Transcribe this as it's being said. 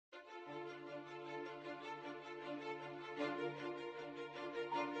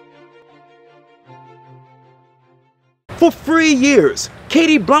For 3 years,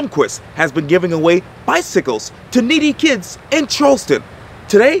 Katie Blomquist has been giving away bicycles to needy kids in Charleston.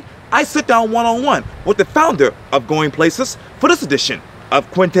 Today, I sit down one-on-one with the founder of Going Places for this edition of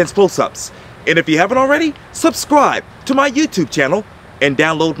Quintin's Close-Ups. And if you haven't already, subscribe to my YouTube channel and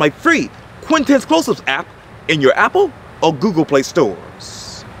download my free Quintin's Close-Ups app in your Apple or Google Play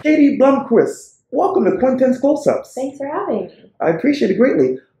stores. Katie Blomquist, welcome to Quintin's Close-Ups. Thanks for having me. I appreciate it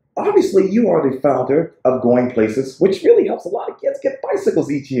greatly. Obviously, you are the founder of Going Places, which really helps a lot of kids get bicycles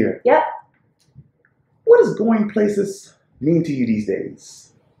each year. Yep. What does Going Places mean to you these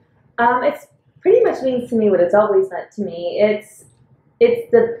days? It's pretty much means to me what it's always meant to me. It's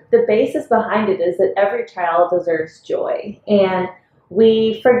the basis behind it is that every child deserves joy. And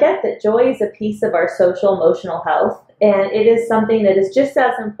we forget that joy is a piece of our social emotional health. And it is something that is just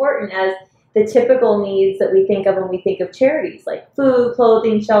as important as the typical needs that we think of when we think of charities, like food,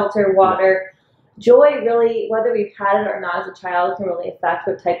 clothing, shelter, water. Joy really, whether we've had it or not as a child, can really affect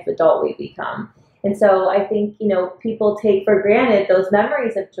what type of adult we become. And so I think, people take for granted those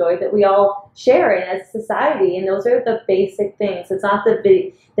memories of joy that we all share in as a society. And those are the basic things. It's not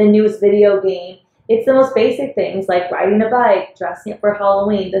the newest video game. It's the most basic things like riding a bike, dressing up for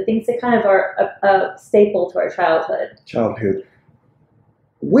Halloween, the things that kind of are a staple to our childhood.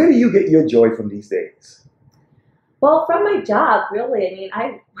 Where do you get your joy from these days? Well, from my job, really. I mean,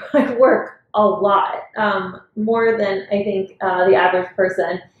 I work a lot, more than I think the average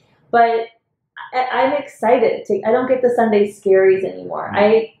person. But I'm excited. I don't get the Sunday scaries anymore.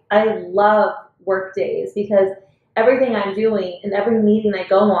 I love work days because everything I'm doing and every meeting I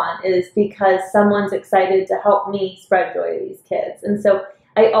go on is because someone's excited to help me spread joy to these kids. And so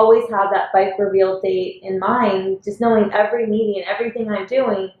I always have that bike reveal date in mind, just knowing every meeting and everything I'm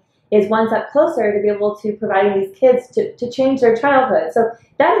doing is one step closer to be able to provide these kids to change their childhood. So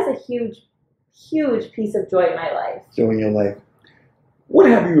that is a huge, huge piece of joy in my life. Joy in your life. What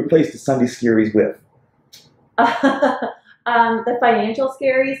have you replaced the Sunday scaries with? The financial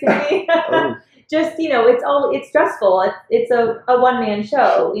scaries, maybe. Oh. Just, it's stressful. It's a one-man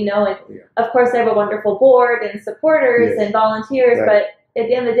show, and of course I have a wonderful board and supporters and volunteers, right. But at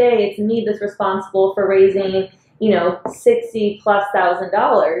the end of the day, it's me that's responsible for raising,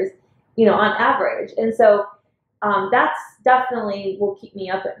 $60,000+, on average. And so that's definitely will keep me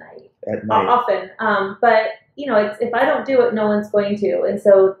up at night. Often. But, if I don't do it, no one's going to. And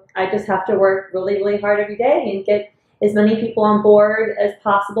so I just have to work really, really hard every day and get as many people on board as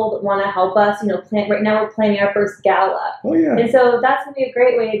possible that want to help us. Right now we're planning our first gala. Oh, yeah. And so that's going to be a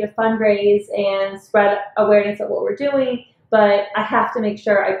great way to fundraise and spread awareness of what we're doing. But I have to make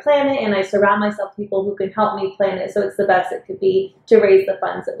sure I plan it and I surround myself with people who can help me plan it so it's the best it could be to raise the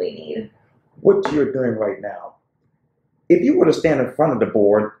funds that we need. What you're doing right now, if you were to stand in front of the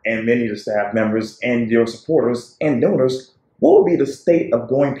board and many of the staff members and your supporters and donors, what would be the state of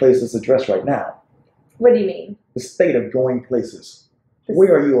Going Places address right now? What do you mean? The state of Going Places.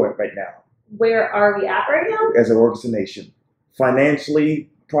 Where are you at right now? Where are we at right now? As an organization, financially,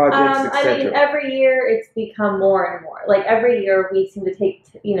 projects, etc. I mean, every year it's become more and more. Like every year we seem to take,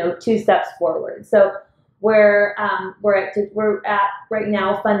 2 steps forward. So we're at right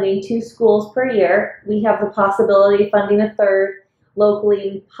now funding 2 schools per year. We have the possibility of funding a third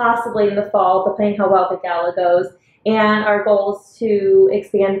locally, possibly in the fall, depending how well the gala goes. And our goal is to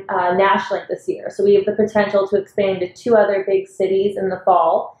expand nationally this year. So we have the potential to expand to 2 other big cities in the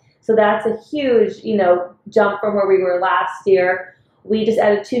fall. So that's a huge, jump from where we were last year. We just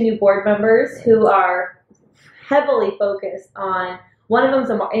added 2 new board members who are heavily focused on, one of them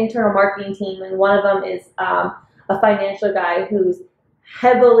is an internal marketing team, and one of them is a financial guy who's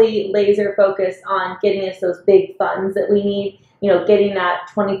heavily laser focused on getting us those big funds that we need, getting that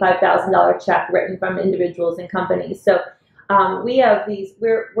 $25,000 check written from individuals and companies. So we have these,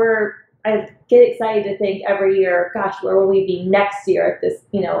 I get excited to think every year, gosh, where will we be next year at this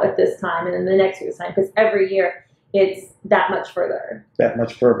time, and then the next year's time, because every year it's that much further. That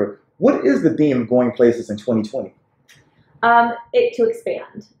much further. What is the theme of Going Places in 2020? To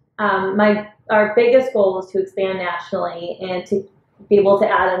expand. Our biggest goal is to expand nationally and to be able to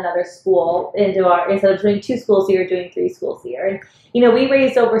add another school instead of doing 2 schools a year, doing 3 schools a year. And, we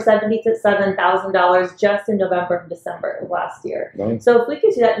raised over $77,000 just in November and December of last year. Right. So if we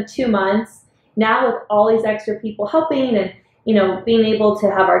could do that in 2 months, now with all these extra people helping and, being able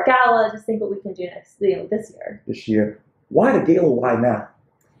to have our gala, just think what we can do this year. This year. Why the gala? Why now?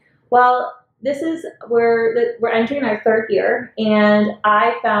 Well, we're entering our 3rd year, and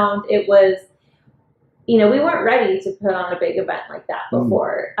I found it was, we weren't ready to put on a big event like that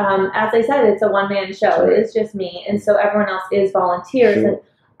before. As I said, it's a one-man show. Sure. It is just me, and so everyone else is volunteers. Sure. And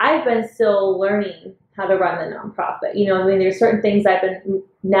I've been still learning how to run the nonprofit. You know, I mean, there's certain things I've been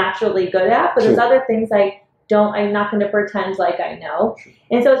naturally good at, but there's other things I'm not going to pretend like I know.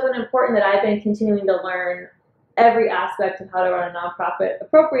 And so it's been important that I've been continuing to learn every aspect of how to run a nonprofit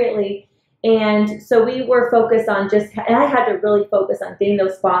appropriately. And so we were focused on and I had to really focus on getting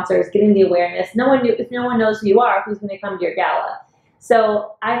those sponsors, getting the awareness. If no one knows who you are, who's going to come to your gala?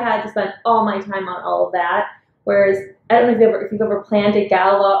 So I had to spend all my time on all of that. Whereas, I don't know if you've ever planned a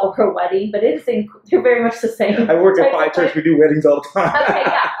gala or a wedding, but they're very much the same. I work at Phi Church. We do weddings all the time. Okay,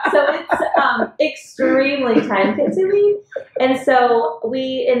 yeah. So it's extremely time consuming. And so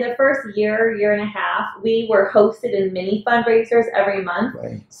in the first year and a half, we were hosted in mini fundraisers every month.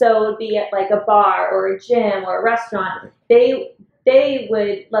 Right. So it would be at like a bar or a gym or a restaurant. They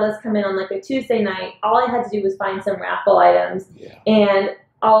would let us come in on like a Tuesday night. All I had to do was find some raffle items, and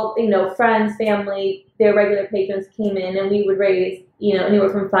all, friends, family, their regular patrons came in, and we would raise, anywhere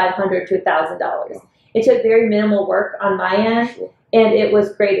from $500 to $1,000. It took very minimal work on my end, and it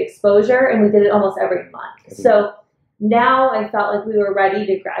was great exposure, and we did it almost every month. So now I felt like we were ready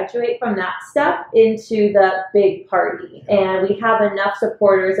to graduate from that step into the big party, and we have enough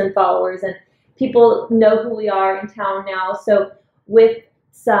supporters and followers, and people know who we are in town now. So with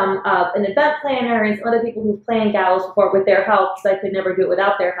an event planner and some other people who've planned galas before, with their help, because I could never do it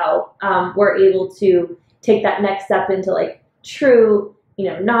without their help, we're able to take that next step into like true,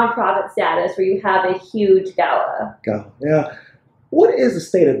 nonprofit status where you have a huge gala. Yeah. What is the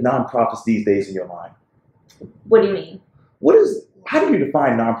state of nonprofits these days in your mind? What do you mean? How do you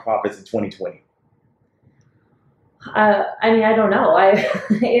define nonprofits in 2020? I don't know.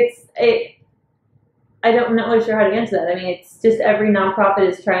 I'm not really sure how to answer that. I mean, it's just every nonprofit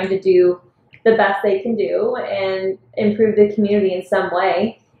is trying to do the best they can do and improve the community in some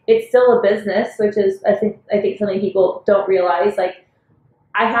way. It's still a business, which is, I think something people don't realize. Like,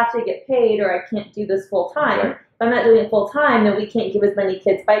 I have to get paid or I can't do this full time. Right. If I'm not doing it full time, then we can't give as many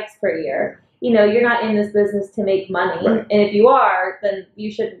kids bikes per year. You're not in this business to make money. Right. And if you are, then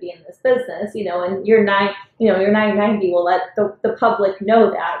you shouldn't be in this business, and your 990 will let the public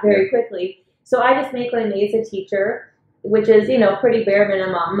know that very quickly. So I just make what I made as a teacher, which is, pretty bare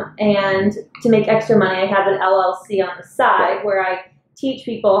minimum. And to make extra money, I have an LLC on the side where I teach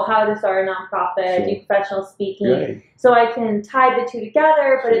people how to start a nonprofit, do professional speaking. Right. So I can tie the two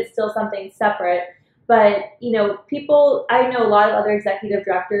together, but it's still something separate. But, I know a lot of other executive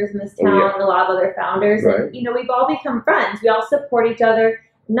directors in this town, and a lot of other founders. Right. And, we've all become friends. We all support each other.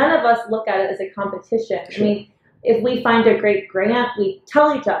 None of us look at it as a competition. Sure. I mean, if we find a great grant, we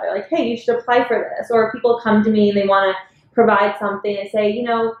tell each other, like, hey, you should apply for this. Or people come to me and they want to provide something and say,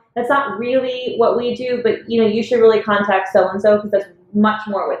 that's not really what we do, but, you should really contact so-and-so because that's much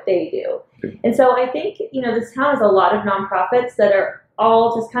more what they do. And so I think, this town has a lot of nonprofits that are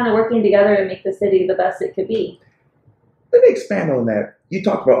all just kind of working together to make the city the best it could be. Let me expand on that. You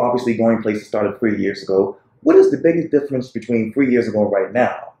talked about obviously Going Places started 3 years ago. What is the biggest difference between 3 years ago and right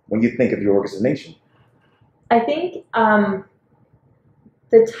now when you think of your organization? I think the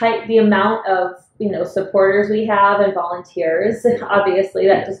amount of supporters we have and volunteers, obviously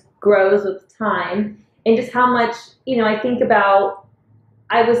that just grows with time, and just how much I think about.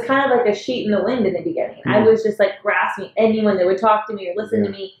 I was kind of like a sheet in the wind in the beginning. Mm-hmm. I was just like grasping anyone that would talk to me or listen to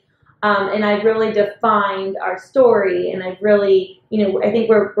me, and I really defined our story, and I've really I think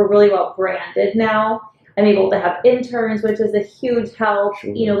we're really well branded now. I'm able to have interns, which is a huge help.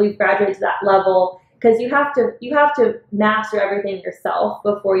 Sure. We've graduated to that level. Because you have to master everything yourself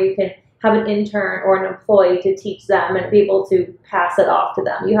before you can have an intern or an employee to teach them and be able to pass it off to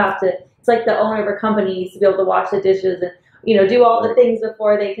them. It's like the owner of a company needs to be able to wash the dishes and, do all the things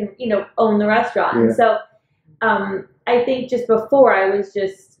before they can, own the restaurant. Yeah. And so I think just before I was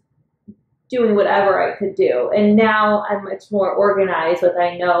just doing whatever I could do. And now I'm much more organized with,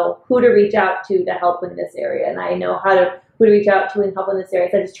 I know who to reach out to help in this area. And I know who to reach out to and help in this area.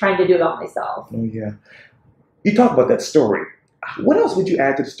 So I'm just trying to do it all myself. Oh, yeah. You talk about that story. What else would you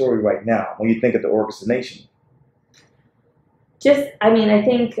add to the story right now when you think of the organization? I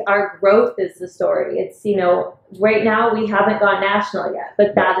think our growth is the story. It's, right now we haven't gone national yet,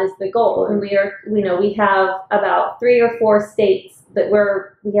 but that is the goal. And we have about 3 or 4 states that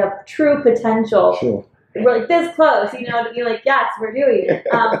we have true potential. Sure. We're like this close, to be like, yes, we're doing it.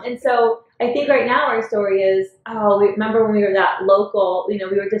 And so I think right now our story is, remember when we were that local, we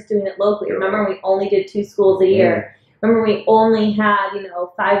were just doing it locally. Remember when we only did 2 schools a year? Remember when we only had,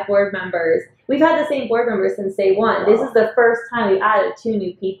 5 board members? We've had the same board members since day one. Wow. This is the first time we've added 2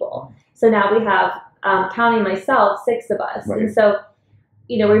 new people. So now we have, counting myself, 6 of us. Right. And so,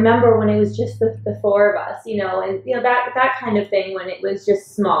 remember when it was just the 4 of us, and, that kind of thing when it was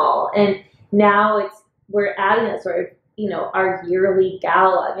just small. And now we're adding that sort of, our yearly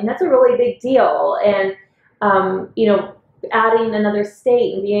gala. I mean, that's a really big deal. And, adding another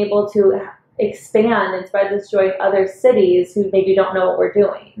state and being able to expand and spread this joy in other cities who maybe don't know what we're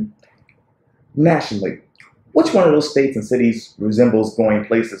doing. Nationally, which one of those states and cities resembles Going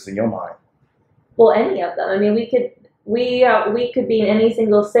Places in your mind? Well, any of them. I mean, we could be in any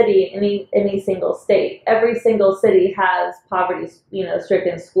single city, any single state. Every single city has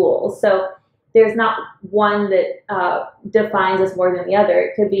poverty-stricken schools. So there's not one that defines us more than the other.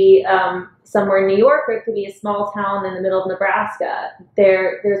 It could be somewhere in New York, or it could be a small town in the middle of Nebraska.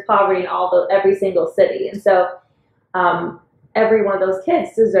 There's poverty in every single city, and so every one of those kids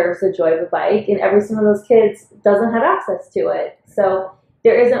deserves the joy of a bike, and every single of those kids doesn't have access to it. So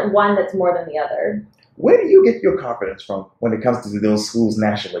there isn't one that's more than the other. Where do you get your confidence from when it comes to those schools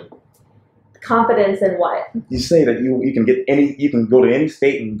nationally? Confidence in what? You say that you can go to any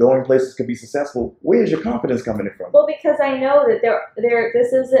state and Going Places could be successful. Where is your confidence coming in from? Well, because I know that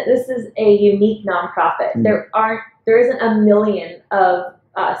this is a unique nonprofit. Mm. There isn't a million of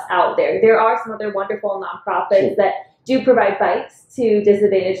us out there. There are some other wonderful nonprofits that do provide bikes to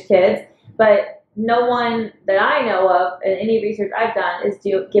disadvantaged kids, but no one that I know of, and any research I've done, is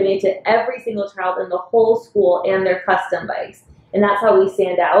giving it to every single child in the whole school and their custom bikes. And that's how we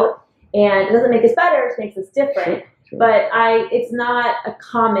stand out. And it doesn't make us better, it makes us different. Sure. But it's not a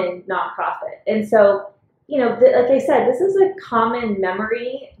common nonprofit. And so, like I said, this is a common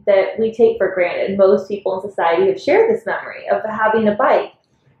memory that we take for granted. Most people in society have shared this memory of having a bike.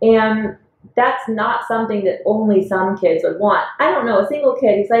 And that's not something that only some kids would want. I don't know a single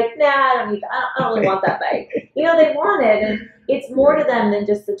kid who's like, nah, I don't need that. I don't really want that bike. They want it, and it's more to them than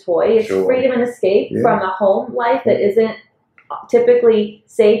just a toy. It's freedom and escape from a home life that isn't typically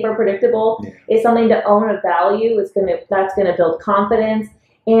safe or predictable. It's something to own a value. That's gonna build confidence,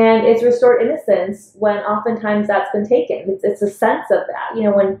 and it's restored innocence when oftentimes that's been taken. It's a sense of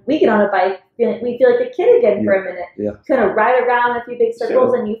that. When we get on a bike, we feel like a kid again for a minute. Kind of ride around a few big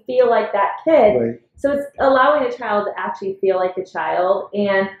circles, and you feel like that kid. Right. So it's allowing a child to actually feel like a child,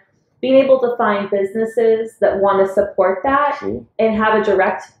 and being able to find businesses that want to support that and have a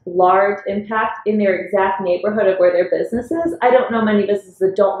direct, large impact in their exact neighborhood of where their business is. I don't know many businesses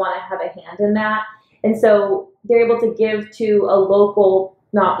that don't want to have a hand in that. And so they're able to give to a local,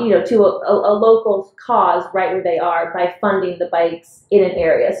 a local cause right where they are by funding the bikes in an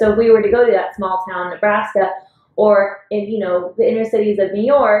area. So if we were to go to that small town, Nebraska, or in, the inner cities of New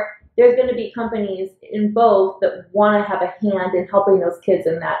York, there's going to be companies in both that want to have a hand in helping those kids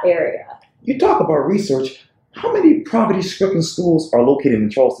in that area. You talk about research. How many poverty-stricken schools are located in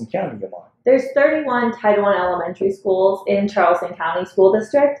Charleston County, Yvonne? There's 31 Title I elementary schools in Charleston County School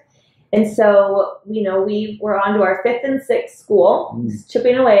District. And so, we're on to our 5th and 6th school,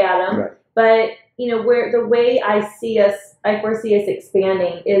 chipping away at them. Right. But, the way I foresee us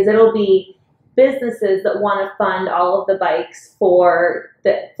expanding is it'll be businesses that want to fund all of the bikes for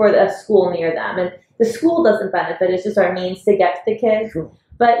the school near them. And the school doesn't benefit, it's just our means to get to the kids. Sure.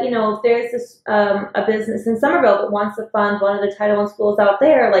 But, if there's this, a business in Somerville that wants to fund one of the Title I schools out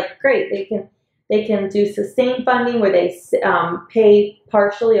there, great, they can do sustained funding where they pay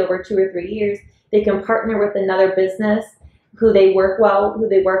partially over 2 or 3 years. They can partner with another business who they work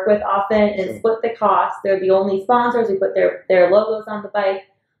with often, and split the cost. They're the only sponsors. We put their logos on the bike.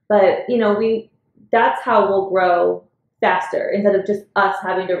 But, that's how we'll grow faster instead of just us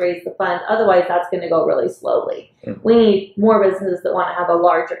having to raise the funds. Otherwise, that's going to go really slowly. We need more businesses that want to have a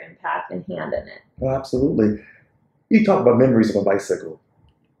larger impact and hand in it. Well, absolutely. You talk about memories of a bicycle.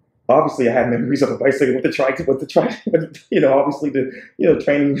 Obviously, I had memories of a bicycle with obviously the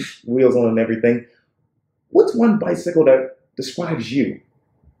training wheels on and everything. What's one bicycle that describes you?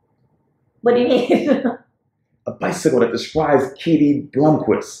 What do you mean? A bicycle that describes Katie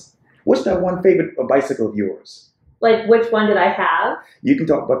Blomquist. What's that one favorite bicycle of yours? Which one did I have? You can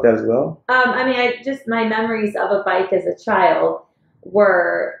talk about that as well. My memories of a bike as a child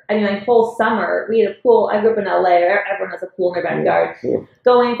were, my whole summer, we had a pool. I grew up in LA, everyone has a pool in their backyard. Yeah, sure.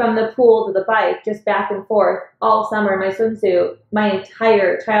 Going from the pool to the bike, just back and forth, all summer in my swimsuit, my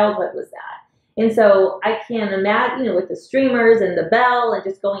entire childhood was that. And so I can't imagine, with the streamers and the bell and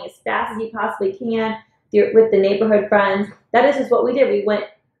just going as fast as you possibly can with the neighborhood friends. That is just what we did. We went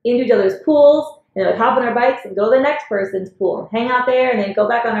into each other's pools, and would hop on our bikes and go to the next person's pool and hang out there and then go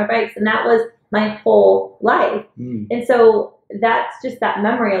back on our bikes. And that was my whole life. And so that's just that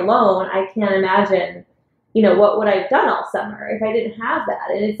memory alone. I can't imagine, what would I have done all summer if I didn't have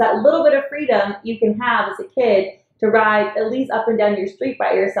that? And it's that little bit of freedom you can have as a kid to ride at least up and down your street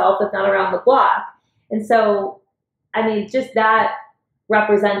by yourself, if not around the block. And so, just that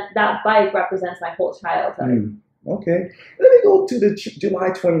that bike represents my whole childhood. Okay. Let me go to the July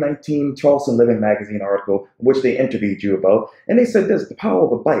 2019 Charleston Living Magazine article, which they interviewed you about. And they said this, the power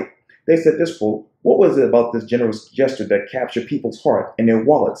of a bike. They said this quote, what was it about this generous gesture that captured people's heart and their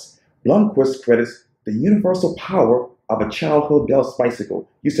wallets? Blomquist credits the universal power of a childhood bicycle.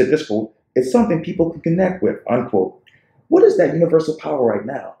 You said this quote, it's something people can connect with, unquote. What is that universal power right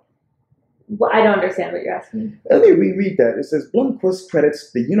now? Well, I don't understand what you're asking. Let me reread that. It says, Blomquist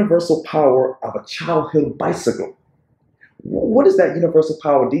credits the universal power of a childhood bicycle. What is that universal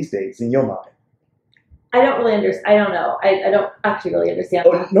power these days in your mind? I don't really understand. I don't know. I don't actually really understand.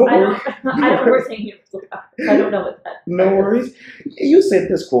 Oh, no worries. I don't understand universal power. I don't know what that No worries. You said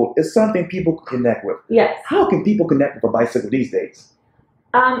this quote, it's something people can connect with. Yes. How can people connect with a bicycle these days?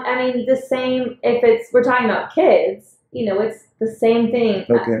 I mean, the same, we're talking about kids, it's the same thing,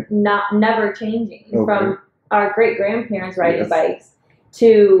 Okay. never changing from our great grandparents riding Yes. bikes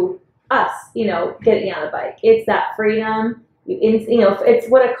to us, getting on a bike. It's that freedom. It's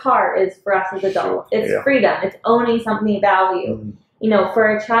what a car is for us as adults. It's freedom. It's owning something of value.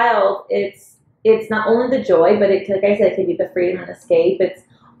 For a child, it's not only the joy, but like I said, it can be the freedom and escape. It's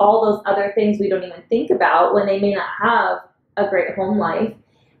all those other things we don't even think about when they may not have a great home life.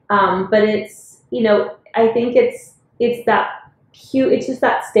 But it's, I think it's that cute, it's just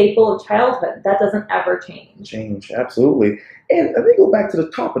that staple of childhood that doesn't ever change. Absolutely. And let me go back to the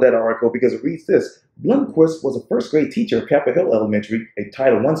top of that article because it reads this. Blomquist was a first grade teacher at Capitol Hill Elementary, a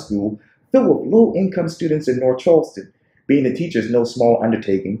Title I school filled with low-income students in North Charleston. Being a teacher is no small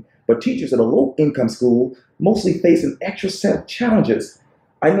undertaking, but teachers at a low-income school mostly face an extra set of challenges.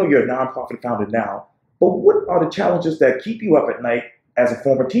 I know you're a nonprofit founder now, but what are the challenges that keep you up at night as a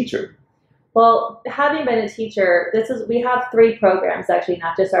former teacher? Well, having been a teacher, we have 3 programs actually,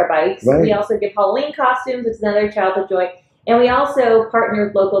 not just our bikes. Right. We also give Halloween costumes, which is another childhood joy. And we also partner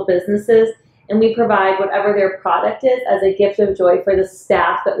with local businesses, and we provide whatever their product is as a gift of joy for the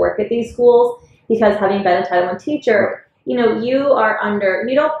staff that work at these schools. Because having been a Title I teacher, you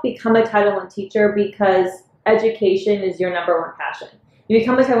don't become a Title I teacher because education is your number one passion. You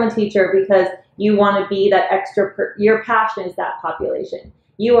become a Title I teacher because you want to be that your passion is that population.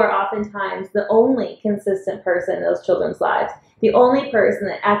 You are oftentimes the only consistent person in those children's lives. The only person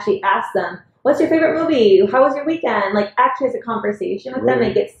that actually asks them, what's your favorite movie? How was your weekend? Like actually has a conversation with them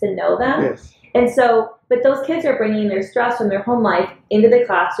and gets to know them. Yes. And so, but those kids are bringing their stress from their home life into the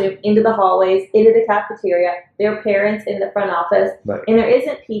classroom, into the hallways, into the cafeteria, their parents in the front office. Right. And there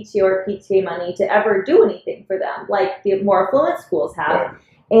isn't PTO or PTA money to ever do anything for them like the more affluent schools have. Right.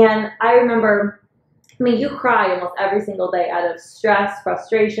 And I remember, you cry almost every single day out of stress,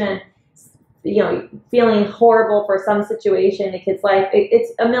 frustration, feeling horrible for some situation in a kid's life.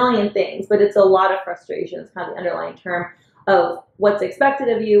 It's a million things, but it's a lot of frustration. It's kind of the underlying term of what's expected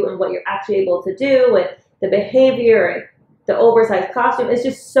of you and what you're actually able to do, and the behavior and the oversized costume. It's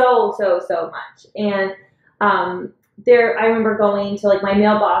just so much. And I remember going to like my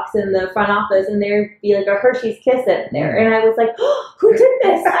mailbox in the front office, and there'd be like a Hershey's Kiss in there, and I was like, oh, who did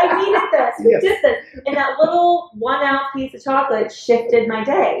this? I needed this. Who did this? And that little 1 ounce piece of chocolate shifted my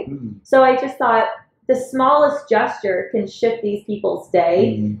day. So I just thought the smallest gesture can shift these people's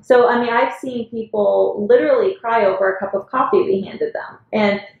day. So I've seen people literally cry over a cup of coffee we handed them,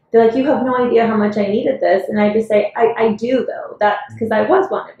 and they're like, you have no idea how much I needed this. And I just say, I do though. That's because I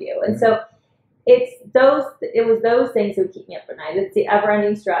was one of you. And so it was those things that would keep me up at night. It's the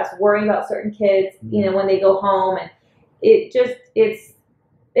ever-ending stress, worrying about certain kids, when they go home, and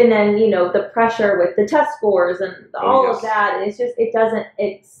and then, the pressure with the test scores and all of that. And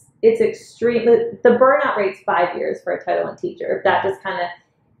it's extreme. The burnout rate's 5 years for a Title I teacher. If that just kind of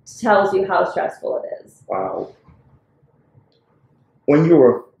tells you how stressful it is. Wow. When you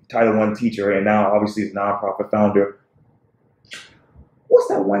were a Title I teacher and now obviously as a nonprofit founder, what's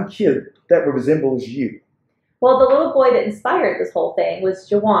that one kid that resembles you? Well, the little boy that inspired this whole thing was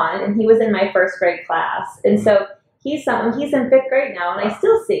Jawan, and he was in my first grade class. And so he's in 5th grade now, and I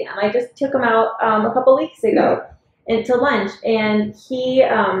still see him. I just took him out a couple weeks ago to lunch, and he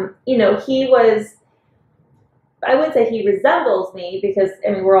was, I wouldn't say he resembles me because,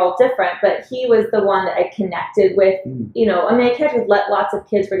 we're all different, but he was the one that I connected with, I connected with lots of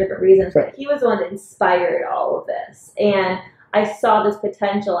kids for different reasons, but he was the one that inspired all of this. And I saw this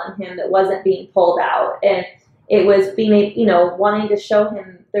potential in him that wasn't being pulled out. And it was being, wanting to show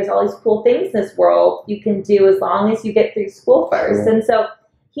him there's all these cool things in this world you can do as long as you get through school first. And so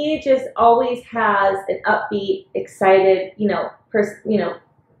he just always has an upbeat, excited,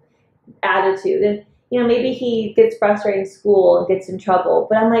 attitude. And, maybe he gets frustrated in school and gets in trouble,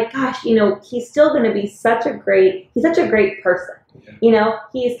 but I'm like, gosh, he's still going to be such a great person. You know,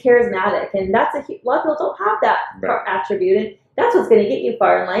 he's charismatic, and that's a lot of people don't have that attribute, and that's what's going to get you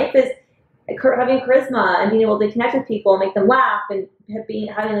far in life is having charisma and being able to connect with people, and make them laugh, and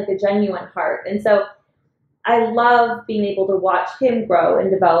having like a genuine heart. And so I love being able to watch him grow and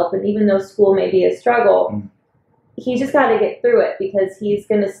develop. And even though school may be a struggle, he's just got to get through it because he's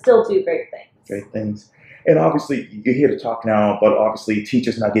going to still do great things. Great things. And obviously, you're here to talk now, but obviously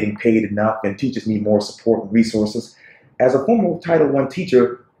teachers not getting paid enough, and teachers need more support and resources. As a former Title I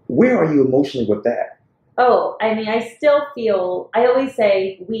teacher, where are you emotionally with that? Oh, I mean, I still feel, I always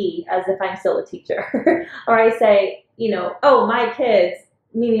say we as if I'm still a teacher. Or I say, you know, oh, my kids,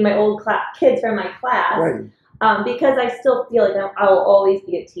 meaning my old kids from my class. Right. Because I still feel like I will always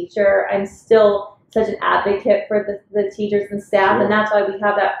be a teacher. I'm still such an advocate for the teachers and staff, Sure. and that's why we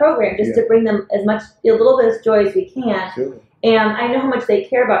have that program, just to bring them a little bit of joy as we can. Sure. And I know how much they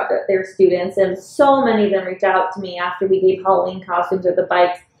care about their students, and so many of them reached out to me after we gave Halloween costumes or the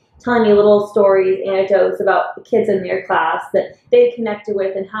bikes, telling me little stories, anecdotes about the kids in their class that they connected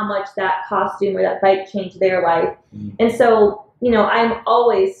with and how much that costume or that bike changed their life. And so, you know, I'm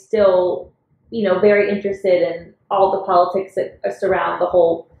always still, you know, very interested in all the politics that surround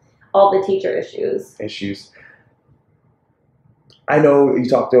all the teacher issues. I know you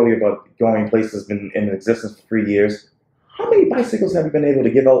talked earlier about Going Places has been in existence for 3 years. How many bicycles have you been able to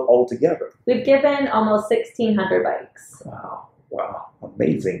give out altogether? We've given almost 1,600 bikes. Wow,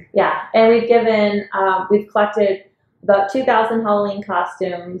 amazing. Yeah, and we've collected about 2,000 Halloween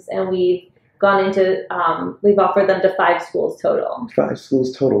costumes, and we've gone into, we've offered them to 5 schools total. 5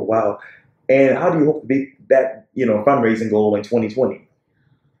 schools total, wow. And how do you hope to beat that, you know, fundraising goal in 2020?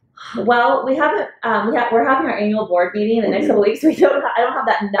 Well, we haven't. We're having our annual board meeting in the next couple of weeks. I don't have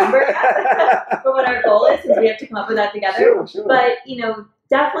that number yet for what our goal is, since we have to come up with that together. Sure. But you know,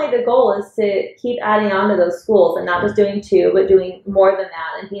 definitely the goal is to keep adding on to those schools and not just doing 2, but doing more than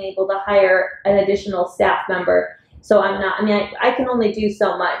that, and being able to hire an additional staff member. So I can only do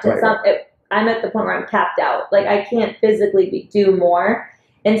so much. I'm at the point where I'm capped out. Like I can't physically do more.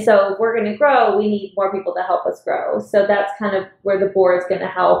 And so if we're going to grow, we need more people to help us grow. So that's kind of where the board's going to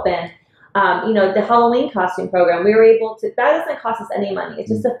help. And, you know, the Halloween costume program, we were able to, that doesn't cost us any money.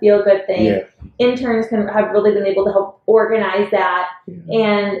 It's just a feel-good thing. Yeah. Interns have really been able to help organize that.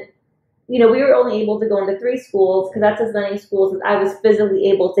 And, you know, we were only able to go into 3 schools because that's as many schools as I was physically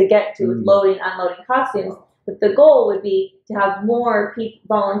able to get to with loading, unloading costumes. But the goal would be to have more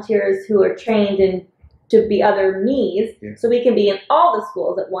volunteers who are trained in to be other me's, so we can be in all the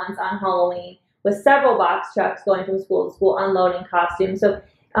schools at once on Halloween with several box trucks going from school to school unloading costumes. So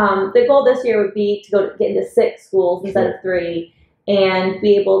the goal this year would be to get into 6 schools instead of 3, and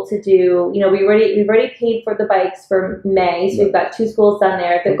be able to do, you know, we've already paid for the bikes for May, so we've got 2 schools done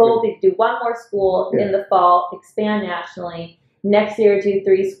there. The goal would be to do 1 more school in the fall, expand nationally. Next year, do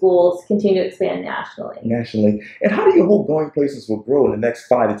 3 schools, continue to expand nationally. And how do you hope Going Places will grow in the next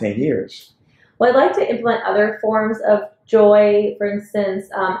 5 to 10 years? Well, I'd like to implement other forms of joy, for instance,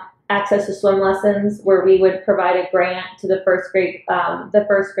 access to swim lessons, where we would provide a grant to the first grade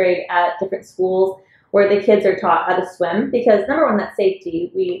at different schools where the kids are taught how to swim. Because number one, that's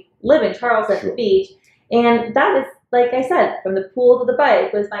safety. We live in Charleston at the beach, and that is, like I said, from the pool to the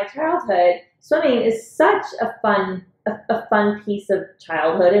bike was my childhood. Swimming is such a fun piece of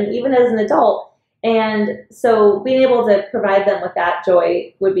childhood, and even as an adult. And so being able to provide them with that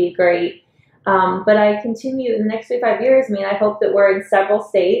joy would be great. But I continue in the next 3 to 5 years. I mean, I hope that we're in several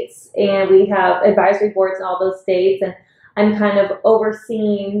states and we have advisory boards in all those states, and I'm kind of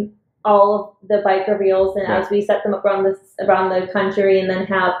overseeing all of the bike reveals, and as we set them up around the country, and then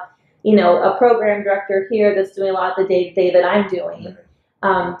have, you know, a program director here that's doing a lot of the day-to-day that I'm doing.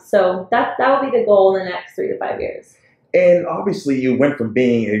 So that will be the goal in the next 3 to 5 years. And obviously you went from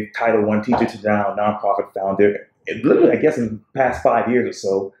being a Title I teacher to now nonprofit founder, literally, I guess, in the past 5 years or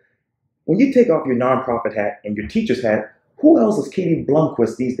so. When you take off your nonprofit hat and your teacher's hat, who else is Katie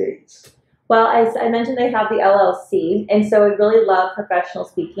Blomquist these days? Well, as I mentioned, they have the LLC, and so I really love professional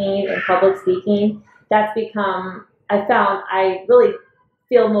speaking and public speaking. That's become, I really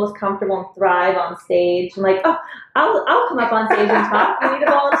feel most comfortable and thrive on stage. I'm like, oh, I'll come up on stage and talk. You need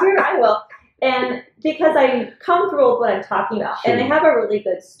a volunteer? I will. And because I'm comfortable with what I'm talking about, and I have a really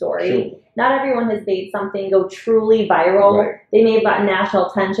good story. Not everyone has made something go truly viral. They may have gotten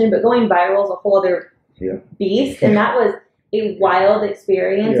national attention, but going viral is a whole other beast. And that was a wild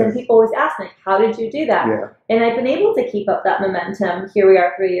experience. And people always ask me, how did you do that? And I've been able to keep up that momentum. Here we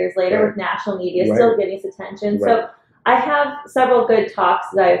are 3 years later with national media still getting its attention. So I have several good talks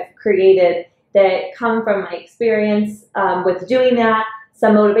that I've created that come from my experience with doing that.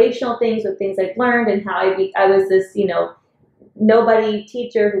 Some motivational things with things I've learned, and how I was this, you know,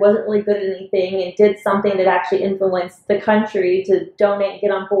 teacher who wasn't really good at anything and did something that actually influenced the country to donate and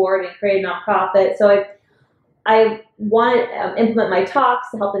get on board and create a nonprofit. So I want to implement my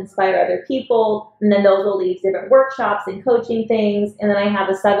talks to help inspire other people, and then those will lead to different workshops and coaching things. And then I have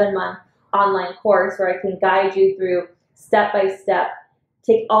a 7-month online course where I can guide you through step by step,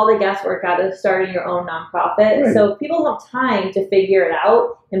 take all the guesswork out of starting your own nonprofit. Right. So if people have time to figure it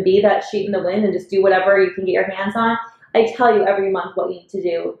out and be that sheet in the wind and just do whatever you can get your hands on. I tell you every month what you need to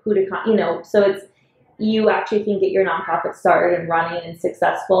do, who to, so you actually can get your nonprofit started and running and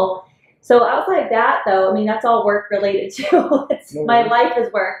successful. So outside that, though, I mean, that's all work related too. My life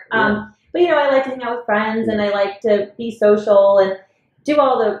is work. Yeah. But, I like to hang out with friends, and I like to be social and do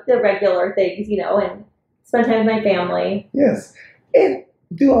all the regular things, and spend time with my family. Yes. And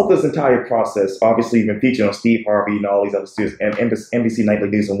throughout this entire process, obviously you've been featured on Steve Harvey and all these other studios and NBC Nightly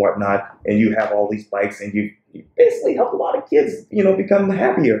News and whatnot, and you have all these bikes, and you basically help a lot of kids, become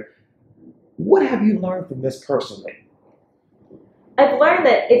happier. What have you learned from this personally? I've learned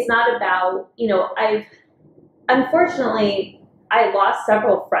that it's not about, unfortunately, I lost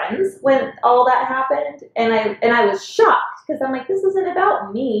several friends when all that happened, and I was shocked because I'm like, this isn't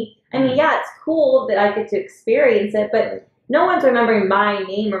about me. I mean, yeah, it's cool that I get to experience it, but no one's remembering my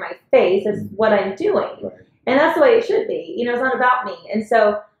name or my face. It's what I'm doing. Right. And that's the way it should be. It's not about me. And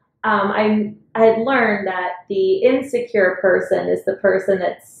so I had learned that the insecure person is the person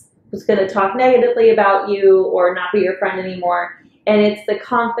who's going to talk negatively about you or not be your friend anymore. And it's the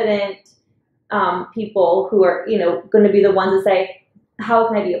confident people who are, going to be the ones that say, how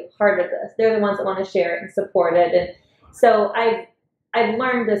can I be a part of this? They're the ones that want to share it and support it. And so I've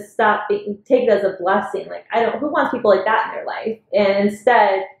learned to take it as a blessing. Like, who wants people like that in their life? And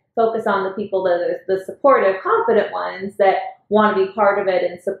instead focus on the people that are the supportive, confident ones that want to be part of it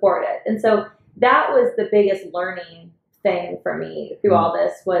and support it. And so that was the biggest learning thing for me through all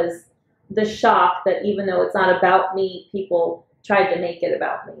this, was the shock that even though it's not about me, people tried to make it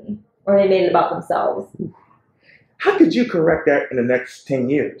about me, or they made it about themselves. How could you correct that in the next 10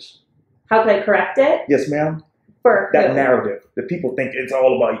 years? How could I correct it? Yes, ma'am. For that who? narrative that people think it's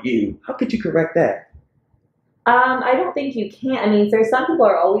all about you. How could you correct that? I don't think you can. I mean, there's some people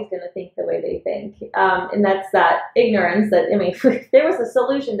are always going to think the way they think. And that's that ignorance that, if there was a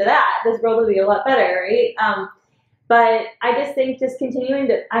solution to that, this world would be a lot better, right? But I just think just continuing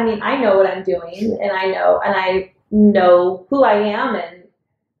to, I know what I'm doing, and I know who I am. And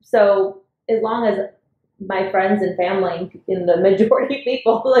so as long as my friends and family and the majority of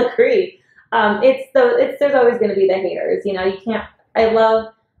people will agree, there's always going to be the haters. You can't, I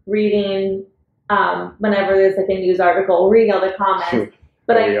love reading, whenever there's like a news article, reading all the comments. Sure.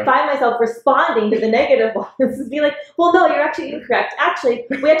 But I find myself responding to the negative ones and be like, well, no, you're actually incorrect. Actually,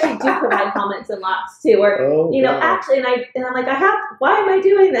 we actually do provide comments and locks too. Or, actually, and I'm like, why am I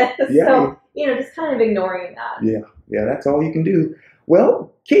doing this? Yeah. So, just kind of ignoring that. Yeah, that's all you can do.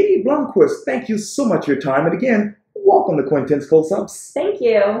 Well, Katie Blomquist, thank you so much for your time. And again, welcome to Quintin's Close-Ups. Thank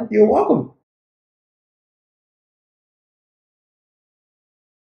you. You're welcome.